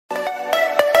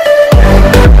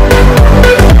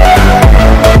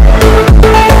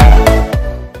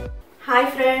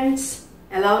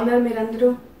ఎలా ఉన్నారు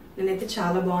మీరందరూ? నేనైతే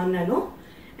చాలా బాగున్నాను.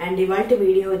 అండ్ ఇవాల్టి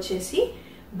వీడియో వచ్చేసి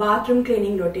బాత్రూమ్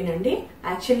క్లీనింగ్ రొటీన్ అండి.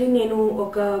 యాక్చువల్లీ నేను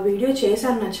ఒక వీడియో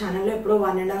చేశాను నా ఛానల్లో, ఎప్పుడో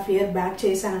 1.5 year బ్యాక్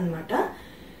చేశాను అనమాట.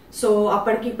 సో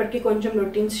అప్పటికి ఇప్పటికి కొంచెం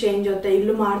రొటీన్స్ చేంజ్ అవుతాయి.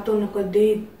 ఇల్లు మారుతున్న కొద్దీ,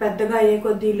 పెద్దగా అయ్యే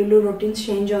కొద్దీ ఇల్లు రొటీన్స్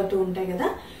చేంజ్ అవుతూ ఉంటాయి కదా.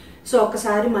 సో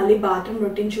ఒకసారి మళ్ళీ బాత్రూమ్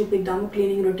రొటీన్ చూపిద్దాము,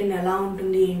 క్లీనింగ్ రొటీన్ ఎలా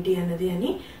ఉంటుంది ఏంటి అన్నది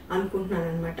అని అనుకుంటున్నాను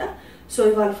అనమాట. సో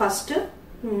ఇవాళ ఫస్ట్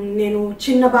నేను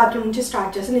చిన్న బాత్రూమ్ నుంచి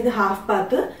స్టార్ట్ చేశాను. ఇది హాఫ్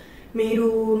బాత్. మీరు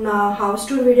నా హౌస్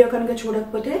టూర్ వీడియో కనుక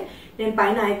చూడకపోతే నేను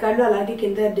పైన ఐకార్డ్లో అలాగే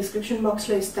కింద డిస్క్రిప్షన్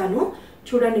బాక్స్లో ఇస్తాను,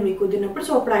 చూడండి మీకు కుదిరినప్పుడు.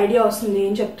 సో అప్పుడు ఐడియా వస్తుంది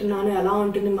ఏం చెప్తున్నాను, ఎలా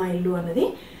ఉంటుంది మా ఇల్లు అన్నది.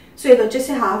 సో ఇది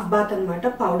వచ్చేసి హాఫ్ బాత్ అనమాట,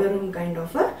 powder room kind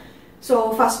of. So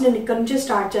first నేను ఇక్కడ నుంచి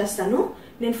స్టార్ట్ చేస్తాను.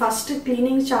 నేను ఫస్ట్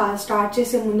క్లీనింగ్ స్టార్ట్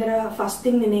చేసే ముందర ఫస్ట్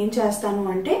థింగ్ నేను ఏం చేస్తాను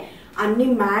అంటే, అన్ని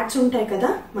మ్యాట్స్ ఉంటాయి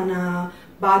కదా మన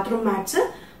బాత్రూమ్ మ్యాట్స్,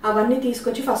 అవన్నీ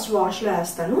తీసుకొచ్చి ఫస్ట్ వాష్లో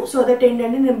వేస్తాను. సో దట్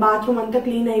ఏంటంటే నేను బాత్రూమ్ అంతా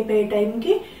క్లీన్ అయిపోయే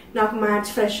టైంకి నాకు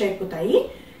మ్యాట్స్ ఫ్రెష్ అయిపోతాయి.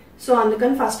 సో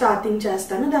అందుకని ఫస్ట్ ఆ థింగ్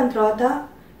చేస్తాను. దాని తర్వాత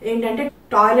ఏంటంటే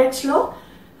టాయిలెట్స్లో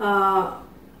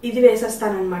ఇది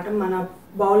వేసేస్తాను అనమాట, మన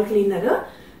బౌల్ క్లీనర్.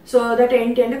 సో దట్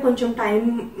ఏంటి అంటే కొంచెం టైం,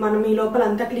 మనం ఈ లోపల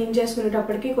అంతా క్లీన్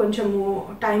చేసుకునేటప్పటికి కొంచెము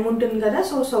టైం ఉంటుంది కదా.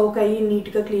 సో సోక్ అయ్యి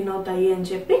నీట్గా క్లీన్ అవుతాయి అని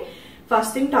చెప్పి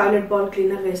first thing toilet bowl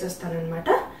cleaner వేసేస్తాను అనమాట.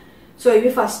 సో ఇవి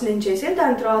ఫస్ట్ నేను చేసే,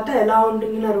 దాని తర్వాత ఎలా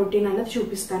ఉంటుంది నా రొటీన్ అనేది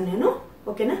చూపిస్తాను నేను.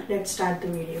 ఓకేనా, let start the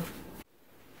video.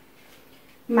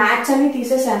 Mats అన్ని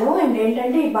తీసేసాను. అండ్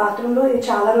ఏంటంటే ఈ బాత్రూమ్ లో ఇది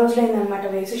చాలా రోజులైంది అనమాట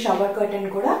వేసి, షవర్ కర్టెన్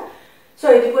కూడా. సో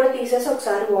ఇది కూడా తీసేసి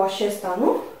ఒకసారి వాష్ చేస్తాను.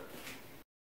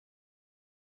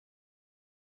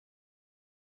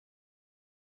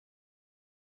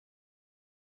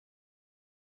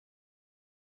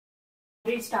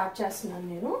 స్టార్ట్ చేస్తున్నాను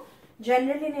నేను.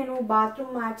 జనరల్లీ నేను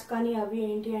బాత్రూమ్ మ్యాట్స్ కానీ అవి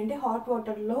ఏంటి అంటే హాట్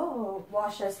వాటర్లో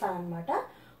వాష్ చేస్తాను అనమాట.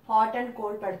 హాట్ అండ్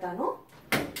కోల్డ్ పెడతాను.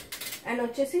 అండ్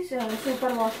వచ్చేసి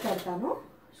సూపర్ వాష్ పెడతాను.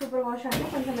 సూపర్ వాష్ అంటే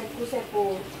కొంచెం ఎక్కువసేపు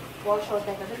వాష్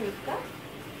అవుతాయి కదా నీట్గా.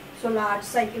 సో లార్జ్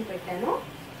సైకిల్ పెట్టాను.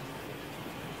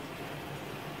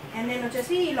 అండ్ నేను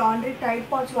వచ్చేసి లాండ్రీ టైడ్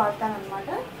పాట్స్ వాడతాను అనమాట.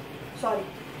 సారీ,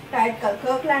 టైడ్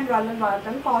కర్క్లాండ్ వాళ్ళని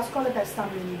వాడతాను, కాస్కోలో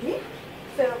తెస్తాను నేను ఇది.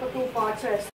 సో ఒక 2 పాట్స్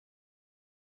వేస్తాను.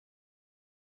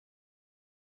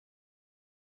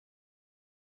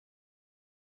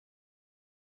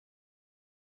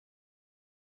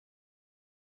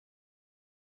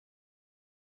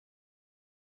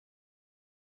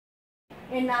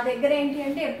 అండ్ నా దగ్గర ఏంటి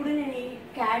అంటే ఎప్పుడు నేను ఈ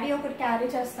క్యాడీ ఒకటి క్యారీ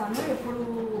చేస్తాను, ఎప్పుడు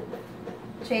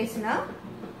చేసినా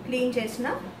క్లీన్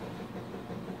చేసినా.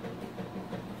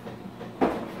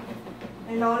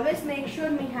 And always make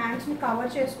sure me హ్యాండ్స్ని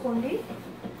cover చేసుకోండి,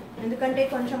 ఎందుకంటే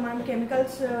కొంచెం మనం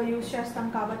కెమికల్స్ యూజ్ చేస్తాం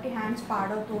కాబట్టి హ్యాండ్స్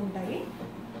పాడవుతూ ఉంటాయి.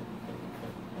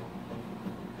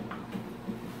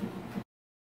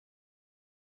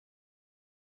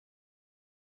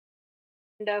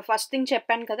 అండ్ ఫస్ట్ థింగ్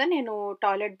చెప్పాను కదా నేను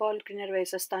టాయిలెట్ బౌల్ క్లీనర్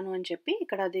వేసేస్తాను అని చెప్పి,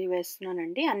 ఇక్కడ అది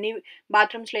వేస్తున్నానండి. అన్ని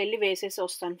బాత్రూమ్స్లో వెళ్ళి వేసేసి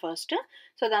వస్తాను ఫస్ట్.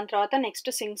 సో దాని తర్వాత నెక్స్ట్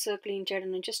సింక్స్ క్లీన్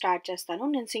చేయడం నుంచి స్టార్ట్ చేస్తాను.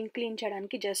 నేను సింక్ క్లీన్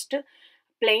చేయడానికి జస్ట్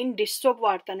ప్లెయిన్ డిష్ సోప్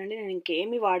వాడతానండి, నేను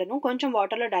ఇంకేమీ వాడను. కొంచెం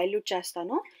వాటర్లో డైల్యూట్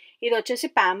చేస్తాను. ఇది వచ్చేసి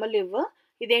పామోలివ్.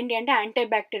 ఇదేంటి అంటే యాంటీ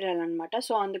బ్యాక్టీరియల్ అనమాట.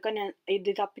 సో అందుకని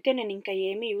ఇది తప్పితే నేను ఇంకా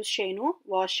ఏమీ యూజ్ చేయను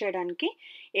వాష్ చేయడానికి.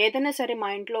 ఏదైనా సరే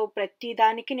మా ఇంట్లో ప్రతి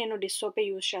దానికి నేను డిష్ సోపే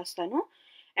యూజ్ చేస్తాను.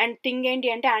 అండ్ థింగ్ ఏంటి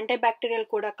అంటే యాంటీ బ్యాక్టీరియల్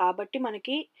కూడా కాబట్టి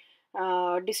మనకి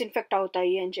డిస్ఇన్ఫెక్ట్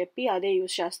అవుతాయి అని చెప్పి అదే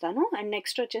యూజ్ చేస్తాను. అండ్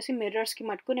నెక్స్ట్ వచ్చేసి మిర్రర్స్కి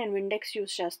మటుకు నేను విండెక్స్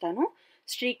యూజ్ చేస్తాను,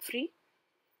 స్ట్రీక్ ఫ్రీ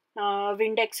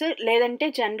విండెక్స్. లేదంటే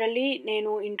జనరల్లీ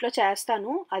నేను ఇంట్లో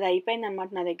చేస్తాను, అది అయిపోయింది అనమాట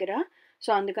నా దగ్గర.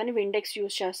 సో అందుకని విండెక్స్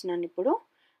యూజ్ చేస్తున్నాను ఇప్పుడు.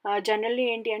 జనరల్లీ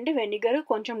ఏంటి అంటే వెనిగర్,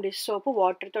 కొంచెం డిష్ సోపు,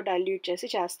 వాటర్తో డైల్యూట్ చేసి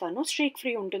చేస్తాను. స్ట్రీక్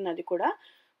ఫ్రీ ఉంటుంది, అది కూడా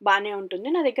బాగానే ఉంటుంది.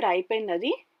 నా దగ్గర అయిపోయింది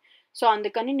అది. సో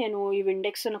అందుకని నేను ఈ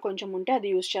విండెక్స్ కొంచెం ఉంటే అది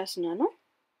యూజ్ చేస్తున్నాను.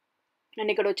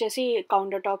 అండ్ ఇక్కడ వచ్చేసి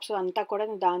కౌంటర్ టాప్స్ అంతా కూడా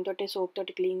దాంతో సోప్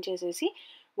తోటి క్లీన్ చేసేసి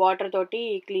వాటర్ తోటి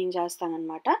క్లీన్ చేస్తాను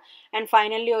అనమాట. అండ్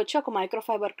ఫైనల్లీ వచ్చి ఒక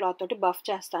మైక్రోఫైబర్ క్లాత్ తోటి బఫ్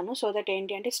చేస్తాను. సో దట్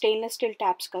ఏంటి అంటే స్టెయిన్లెస్ స్టీల్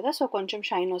ట్యాప్స్ కదా, సో కొంచెం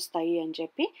షైన్ వస్తాయి అని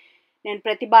చెప్పి నేను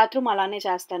ప్రతి బాత్రూమ్ అలానే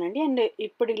చేస్తానండి. అండ్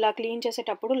ఇప్పుడు ఇలా క్లీన్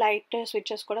చేసేటప్పుడు లైట్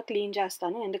స్విచ్చెస్ కూడా క్లీన్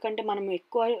చేస్తాను, ఎందుకంటే మనం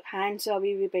ఎక్కువ హ్యాండ్స్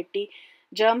అవి ఇవి పెట్టి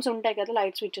జర్మ్స్ ఉంటాయి కదా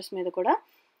లైట్ స్విచ్చెస్ మీద కూడా.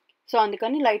 సో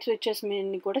అందుకని లైట్ స్విచ్చెస్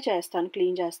మీద కూడా చేస్తాను,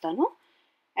 క్లీన్ చేస్తాను.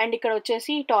 అండ్ ఇక్కడ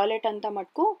వచ్చేసి టాయిలెట్ అంతా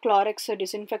మటుకు క్లారెక్స్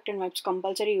డిస్ఇన్ఫెక్టెంట్ వైప్స్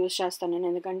కంపల్సరీ యూజ్ చేస్తాను నేను,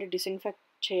 ఎందుకంటే డిస్ఇన్ఫెక్ట్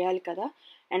చేయాలి కదా.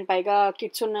 అండ్ పైగా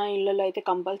కిడ్స్ ఉన్న ఇళ్ళలో అయితే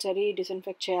కంపల్సరీ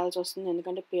డిస్ఇన్ఫెక్ట్ చేయాల్సి వస్తుంది,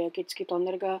 ఎందుకంటే కిడ్స్కి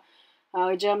తొందరగా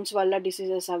జర్మ్స్ వల్ల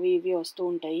డిసీజెస్ అవి ఇవి వస్తూ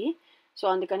ఉంటాయి. సో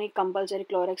అందుకని కంపల్సరీ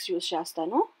క్లారెక్స్ యూజ్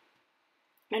చేస్తాను.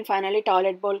 And finally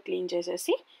toilet bowl clean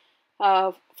చేసేసి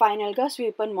ఫైనల్గా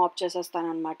స్వీప్ అండ్ మాప్ చేసేస్తాను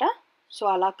అనమాట. సో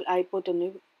అలా అయిపోతుంది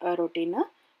రొటీన్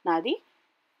నాది.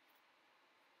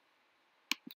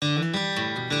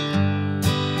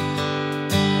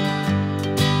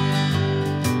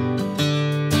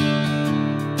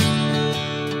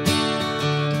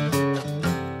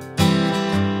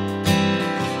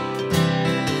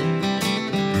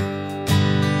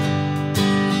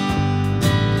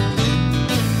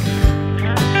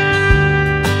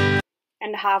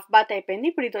 హాఫ్ బాత్ అయిపోయింది.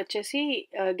 ఇప్పుడు ఇదొచ్చేసి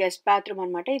గెస్ట్ బాత్రూమ్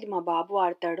అనమాట. ఇది మా బాబు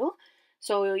వాడతాడు.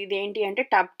 సో, ఇదేంటి అంటే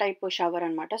టబ్ టైప్ షవర్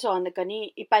అనమాట. సో, అందుకని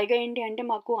పైగా ఏంటి అంటే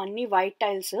మాకు అన్నీ వైట్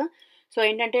టైల్స్. సో,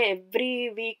 ఏంటంటే every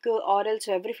week or else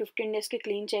every 15 డేస్‌కి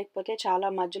క్లీన్ చేయకపోతే చాలా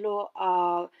మధ్యలో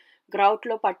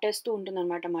గ్రౌట్‌లో పట్టేస్తూ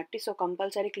ఉంటుందనమాట మట్టి. సో,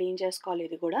 కంపల్సరీ క్లీన్ చేసుకోవాలి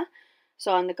ఇది గూడా. సో,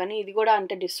 అందుకని ఇది గూడా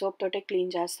అంతే డిష్ సోప్ తోటే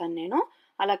క్లీన్ చేస్తాను నేను.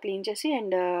 అలా క్లీన్ చేసి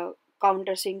అండ్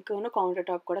కౌంటర్ సింక్‌ను, కౌంటర్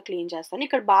టాప్ కూడా క్లీన్ చేస్తాను.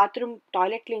 ఇక్కడ బాత్రూమ్,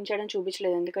 టాయిలెట్ క్లీన్ చేయడం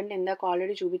చూపించలేదు. ఎందుకంటే ఇందాక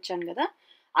ఆల్రెడీ చూపించాను గదా!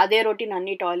 అదే రొటీన్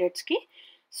అన్ని టాయిలెట్స్‌కి.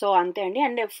 సో, అంతే అండి.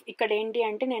 అండ్ ఇక్కడేంటి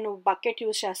అంటే నేను బకెట్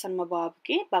యూజ్ చేస్తాను మా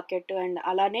బాబుకి. బకెట్ అండ్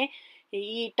అలానే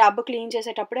ఈ టబ్ క్లీన్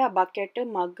చేసేటప్పుడే ఆ బకెట్,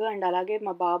 మగ్ అండ్ అలాగే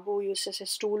మా బాబు యూజ్ చేసే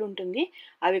స్టూల్ ఉంటుంది.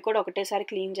 అవి కూడా ఒకటేసారి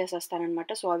క్లీన్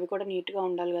చేసేస్తాననమాట. సో, అవి కూడా నీట్‌గా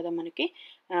ఉండాలి గదా మనకి.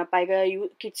 పైగా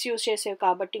కిడ్స్ యూజ్ చేసేవి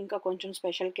కాబట్టి ఇంకా కొంచెం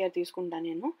స్పెషల్ కేర్ తీసుకుంటా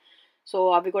నేను. సో,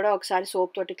 అవి కూడా ఒకసారి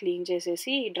సోప్ తోటి క్లీన్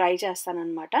చేసేసి డ్రై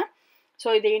చేస్తాననమాట. సో,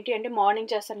 ఇదేంటి అంటే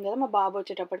మార్నింగ్ చేస్తాను గదా! మా బాబు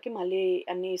వచ్చేటప్పటికి మళ్ళీ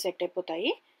అన్నీ సెట్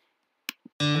అయిపోతాయి.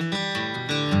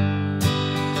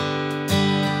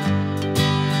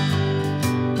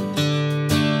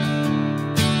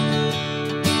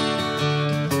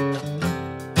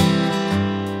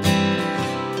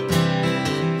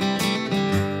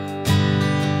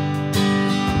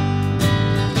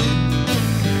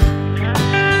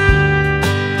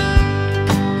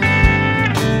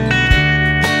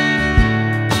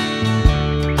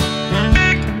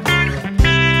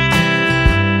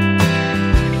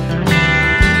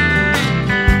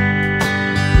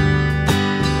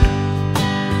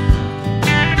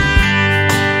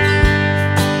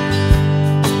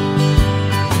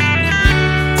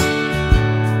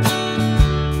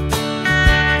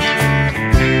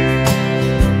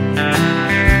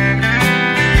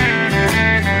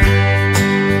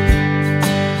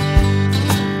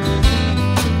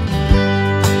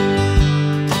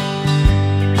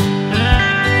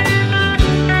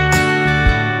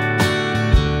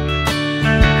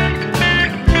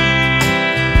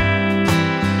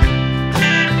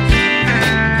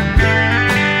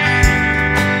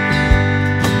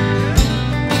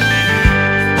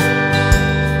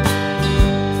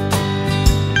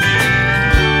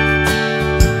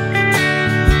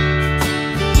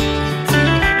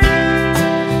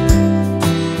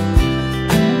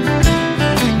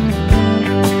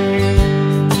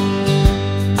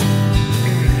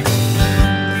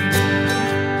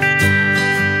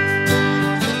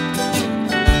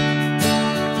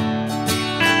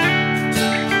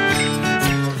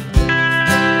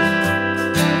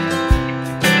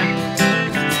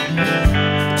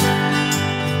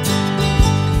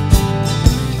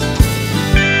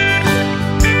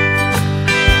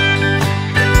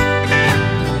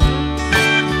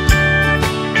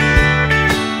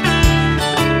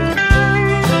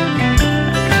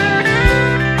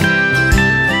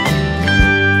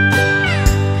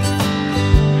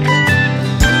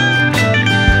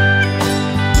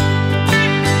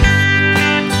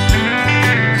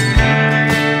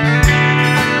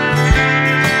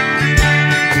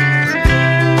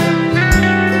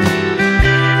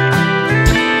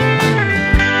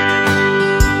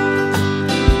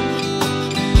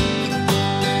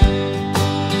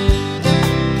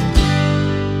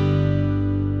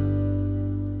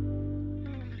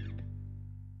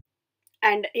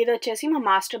 అండ్ ఇదొచ్చేసి మా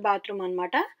మాస్టర్ బాత్రూమ్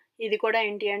అనమాట. ఇది కూడా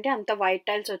ఏంటి అంటే అంతా వైట్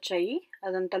టైల్స్ వచ్చాయి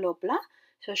అదంతా లోపల.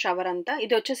 సో, షవర్ అంతా.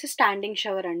 ఇదొచ్చేసి స్టాండింగ్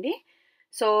షవర్ అండి.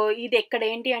 సో, ఇది ఇక్కడ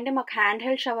ఏంటి అంటే మాకు హ్యాండ్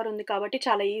హెల్డ్ షవర్ ఉంది కాబట్టి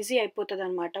చాలా ఈజీ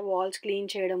అయిపోతదనమాట. వాల్స్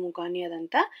క్లీన్ చేయడము కానీ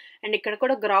అదంతా. అండ్ ఇక్కడ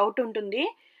కూడా గ్రౌట్ ఉంటుంది.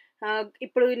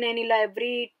 ఇప్పుడు నేను ఇలా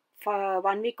ఎవ్రీ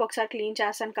 1 వీక్ ఒకసారి క్లీన్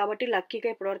చేస్తాను కాబట్టి లక్కీగా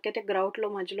ఇప్పటివరకైతే గ్రౌట్‌లో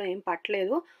మధ్యలో ఏం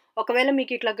పట్టలేదు. ఒకవేళ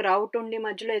మీకు ఇట్లా గ్రౌట్ ఉండి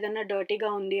మధ్యలో ఏదన్నా డర్టీగా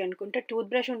ఉంది అనుకుంటే టూత్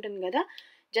బ్రష్ ఉంటుంది గదా!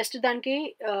 జస్ట్ దానికి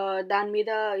దాని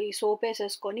మీద ఈ సోప్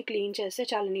ఏసేసుకొని క్లీన్ చేస్తే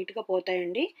చాలా నీట్‌గా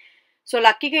పోతాయండి. సో,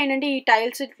 లక్కీగా ఏంటంటే ఈ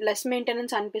టైల్స్ లెస్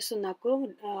మెయింటెనెన్స్ అనిపిస్తుంది నాకు.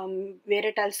 వేరే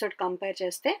టైల్స్ తోటి కంపేర్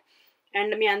చేస్తే.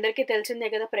 అండ్ మీ అందరికీ తెలిసిందే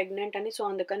కదా ప్రెగ్నెంట్ అని. సో,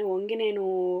 అందుకని వంగి నేను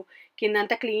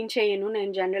కిందంతా క్లీన్ చేయను.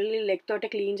 నేను జనరల్లీ లెగ్ తోటే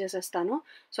క్లీన్ చేసేస్తాను.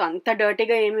 సో, అంత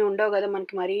డర్టీగా ఏమి ఉండవు గదా!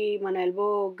 మనకి మరీ మన ఎల్బో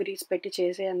గ్రీస్ పెట్టి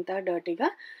చేసేంత డర్టీగా.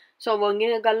 సో,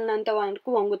 వంగగలిగినంత వరకు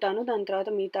వంగుతాను. దాని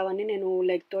తర్వాత మిగతావన్నీ నేను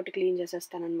లెగ్ తోటి క్లీన్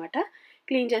చేసేస్తాననమాట.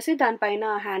 క్లీన్ చేసి దానిపైన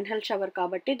హ్యాండ్ హెల్డ్ షవర్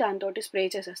కాబట్టి దానితోటి స్ప్రే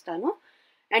చేసేస్తాను.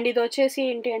 అండ్ ఇదొచ్చేసి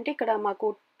ఏంటి అంటే ఇక్కడ మాకు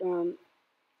ఆహ్,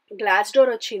 గ్లాస్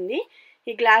డోర్ వచ్చింది.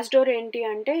 ఈ గ్లాస్ డోర్ ఏంటి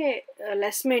అంటే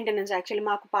లెస్ మెయింటెనెన్స్ యాక్చువల్లీ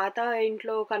మాకు పాత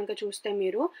ఇంట్లో కనుక చూస్తే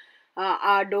మీరు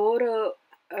ఆ డోర్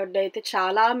అదైతే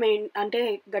చాలా అంటే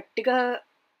గట్టిగా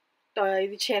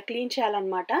ఇది క్లీన్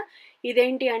చేయాలనమాట.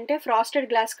 ఇదేంటి అంటే ఫ్రాస్టెడ్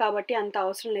గ్లాస్ కాబట్టి అంత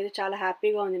అవసరం లేదు. చాలా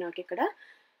హ్యాపీగా ఉంది నాకిక్కడ.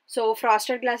 సో,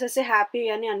 ఫ్రాస్టెడ్ గ్లాసెసే హ్యాపీ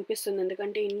అని అనిపిస్తుంది.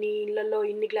 ఎందుకంటే ఇన్ని ఇళ్లల్లో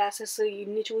ఇన్ని గ్లాసెస్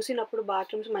ఇన్ని చూసినప్పుడు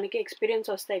బాత్రూమ్స్ మనకి ఎక్స్‌పీరియన్స్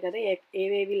ఒస్తాయి కదా!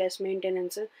 ఏవేవి లెస్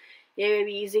మెయింటెనెన్స్,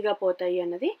 ఏవేవి ఈజీగా పోతాయి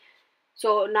అన్నది. సో,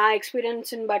 నా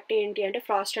ఎక్స్‌పీరియన్స్‌ని బట్టి ఏంటి అంటే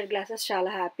ఫ్రాస్టెడ్ గ్లాసెస్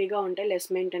చాలా హ్యాపీగా ఉంటాయి. లెస్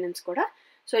మెయింటెనెన్స్ కూడా.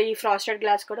 సో, ఈ ఫ్రాస్టెడ్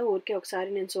గ్లాస్ కూడా ఊరికే ఒకసారి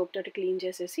నేను సోప్ తోటి క్లీన్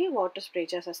చేసేసి వాటర్ స్ప్రే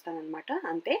చేసేస్తాననమాట.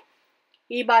 అంతే.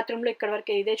 ఈ బాత్రూమ్‌లో ఇక్కడి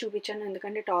వరకే ఇదే చూపిచ్చాను.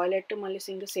 ఎందుకంటే టాయిలెట్ మళ్ళీ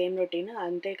సింక్ సేమ్ రొటీన్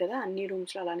అంతే కదా! అన్ని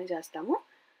రూమ్స్‌లో అలానే చేస్తాము.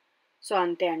 సో,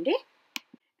 అంతే అండి.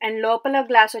 అండ్ లోపల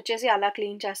గ్లాస్ వచ్చేసి అలా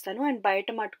క్లీన్ చేస్తాను. అండ్ బయట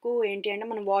మటుకు ఏంటి అంటే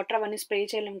మనం వాటర్ అవన్నీ స్ప్రే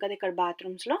చేయలేం కదా! ఇక్కడ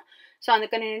బాత్రూమ్స్‌లో. సో,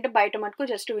 అందుకని ఏంటంటే బయట మటుకు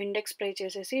జస్ట్ విండెక్స్ స్ప్రే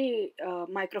చేసేసి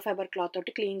మైక్రోఫైబర్ క్లాత్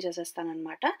తోటి క్లీన్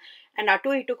చేసేస్తాననమాట. అండ్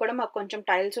అటు ఇటు కూడా మాకు కొంచెం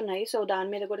టైల్స్ ఉన్నాయి. సో,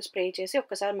 దాని మీద కూడా స్ప్రే చేసి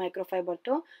ఒక్కసారి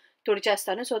మైక్రోఫైబర్‌తో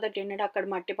తుడిచేస్తాను. సో దట్ ఏంటంటే అక్కడ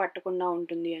మట్టి పట్టకుండా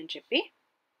ఉంటుంది అని చెప్పి.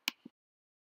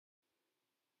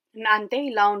 అంతే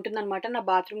ఇలా ఉంటుందనమాట నా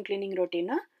bathroom cleaning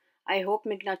routine. I hope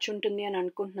మీకు నచ్చుంటుంది అని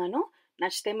అనుకుంటున్నాను.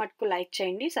 నచ్చితే మటుకు లైక్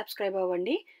చేయండి, సబ్స్క్రైబ్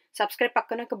అవ్వండి. సబ్స్క్రైబ్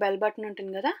పక్కన ఒక బెల్ బటన్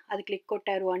ఉంటుంది గదా! అది క్లిక్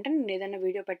కొట్టారు అంటే నేను ఏదైనా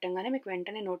వీడియో పెట్టంగానే మీకు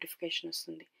వెంటనే నోటిఫికేషన్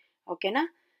వస్తుంది. ఓకేనా?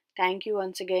 Thank you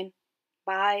once again.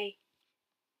 Bye.